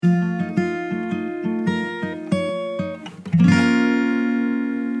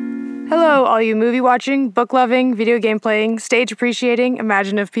all you movie-watching, book-loving, video game playing, stage-appreciating,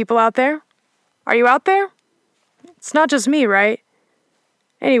 imaginative people out there. Are you out there? It's not just me, right?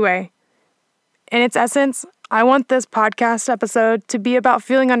 Anyway, in its essence, I want this podcast episode to be about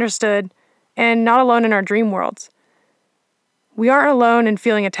feeling understood and not alone in our dream worlds. We aren't alone in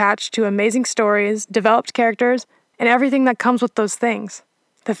feeling attached to amazing stories, developed characters, and everything that comes with those things.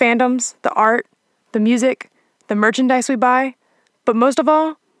 The fandoms, the art, the music, the merchandise we buy, but most of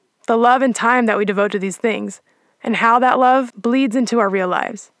all, the love and time that we devote to these things, and how that love bleeds into our real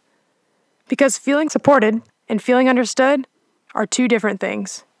lives. Because feeling supported and feeling understood are two different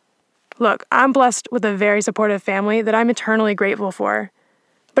things. Look, I'm blessed with a very supportive family that I'm eternally grateful for,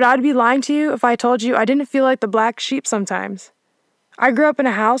 but I'd be lying to you if I told you I didn't feel like the black sheep sometimes. I grew up in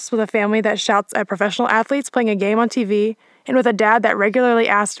a house with a family that shouts at professional athletes playing a game on TV, and with a dad that regularly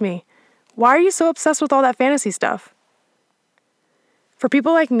asked me, "Why are you so obsessed with all that fantasy stuff?" For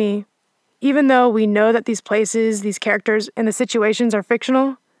people like me, even though we know that these places, these characters, and the situations are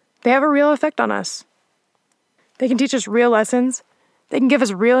fictional, they have a real effect on us. They can teach us real lessons, they can give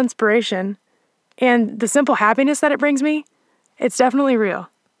us real inspiration, and the simple happiness that it brings me, it's definitely real.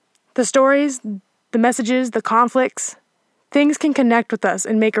 The stories, the messages, the conflicts, things can connect with us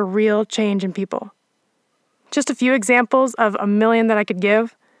and make a real change in people. Just a few examples of a million that I could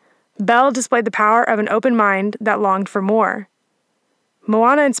give. Belle displayed the power of an open mind that longed for more.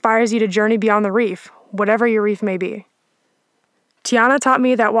 Moana inspires you to journey beyond the reef, whatever your reef may be. Tiana taught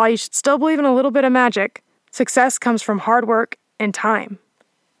me that while you should still believe in a little bit of magic, success comes from hard work and time.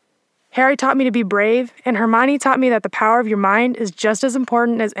 Harry taught me to be brave, and Hermione taught me that the power of your mind is just as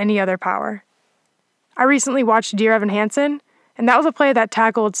important as any other power. I recently watched Dear Evan Hansen, and that was a play that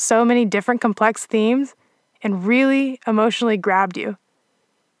tackled so many different complex themes and really emotionally grabbed you.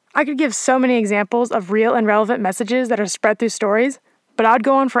 I could give so many examples of real and relevant messages that are spread through stories, but I'd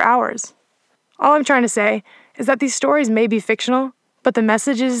go on for hours. All I'm trying to say is that these stories may be fictional, but the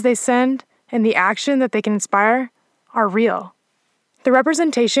messages they send and the action that they can inspire are real. The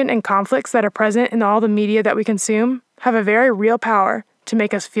representation and conflicts that are present in all the media that we consume have a very real power to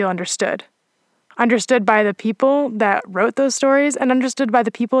make us feel understood. Understood by the people that wrote those stories and understood by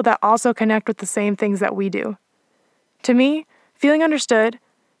the people that also connect with the same things that we do. To me, feeling understood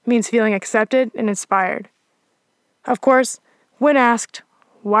means feeling accepted and inspired. Of course, when asked,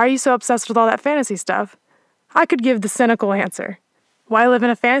 "Why are you so obsessed with all that fantasy stuff?" I could give the cynical answer. Why live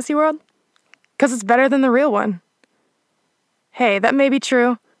in a fantasy world? 'Cause it's better than the real one. Hey, that may be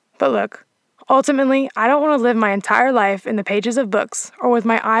true, but look, ultimately, I don't want to live my entire life in the pages of books or with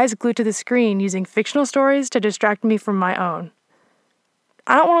my eyes glued to the screen using fictional stories to distract me from my own.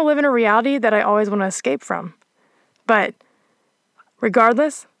 I don't want to live in a reality that I always want to escape from. But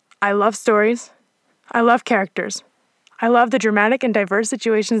regardless, I love stories. I love characters. I love the dramatic and diverse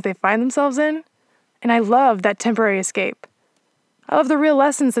situations they find themselves in, and I love that temporary escape. I love the real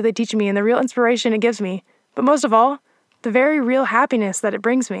lessons that they teach me and the real inspiration it gives me, but most of all, the very real happiness that it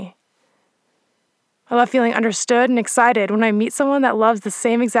brings me. I love feeling understood and excited when I meet someone that loves the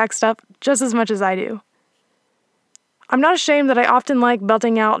same exact stuff just as much as I do. I'm not ashamed that I often like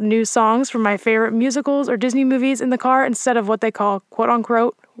belting out new songs from my favorite musicals or Disney movies in the car instead of what they call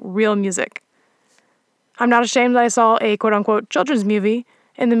quote-unquote real music. I'm not ashamed that I saw a quote-unquote children's movie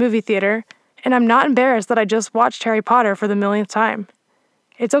in the movie theater, and I'm not embarrassed that I just watched Harry Potter for the millionth time.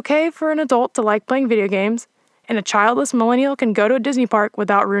 It's okay for an adult to like playing video games, and a childless millennial can go to a Disney park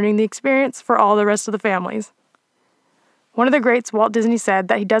without ruining the experience for all the rest of the families. One of the greats, Walt Disney, said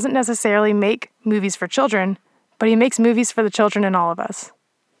that he doesn't necessarily make movies for children, but he makes movies for the children in all of us.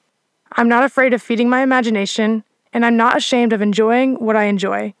 I'm not afraid of feeding my imagination, and I'm not ashamed of enjoying what I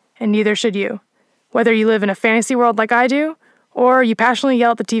enjoy, and neither should you. Whether you live in a fantasy world like I do, or you passionately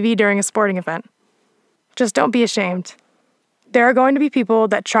yell at the TV during a sporting event. Just don't be ashamed. There are going to be people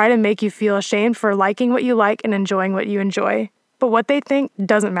that try to make you feel ashamed for liking what you like and enjoying what you enjoy, but what they think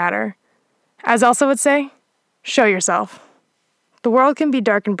doesn't matter. As Elsa would say, show yourself. The world can be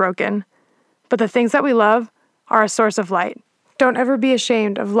dark and broken, but the things that we love are a source of light. Don't ever be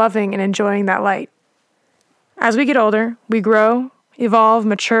ashamed of loving and enjoying that light. As we get older, we grow, evolve,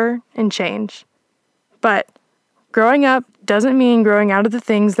 mature, and change. But growing up doesn't mean growing out of the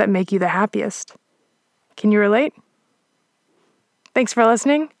things that make you the happiest. Can you relate? Thanks for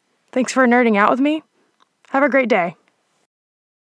listening. Thanks for nerding out with me. Have a great day.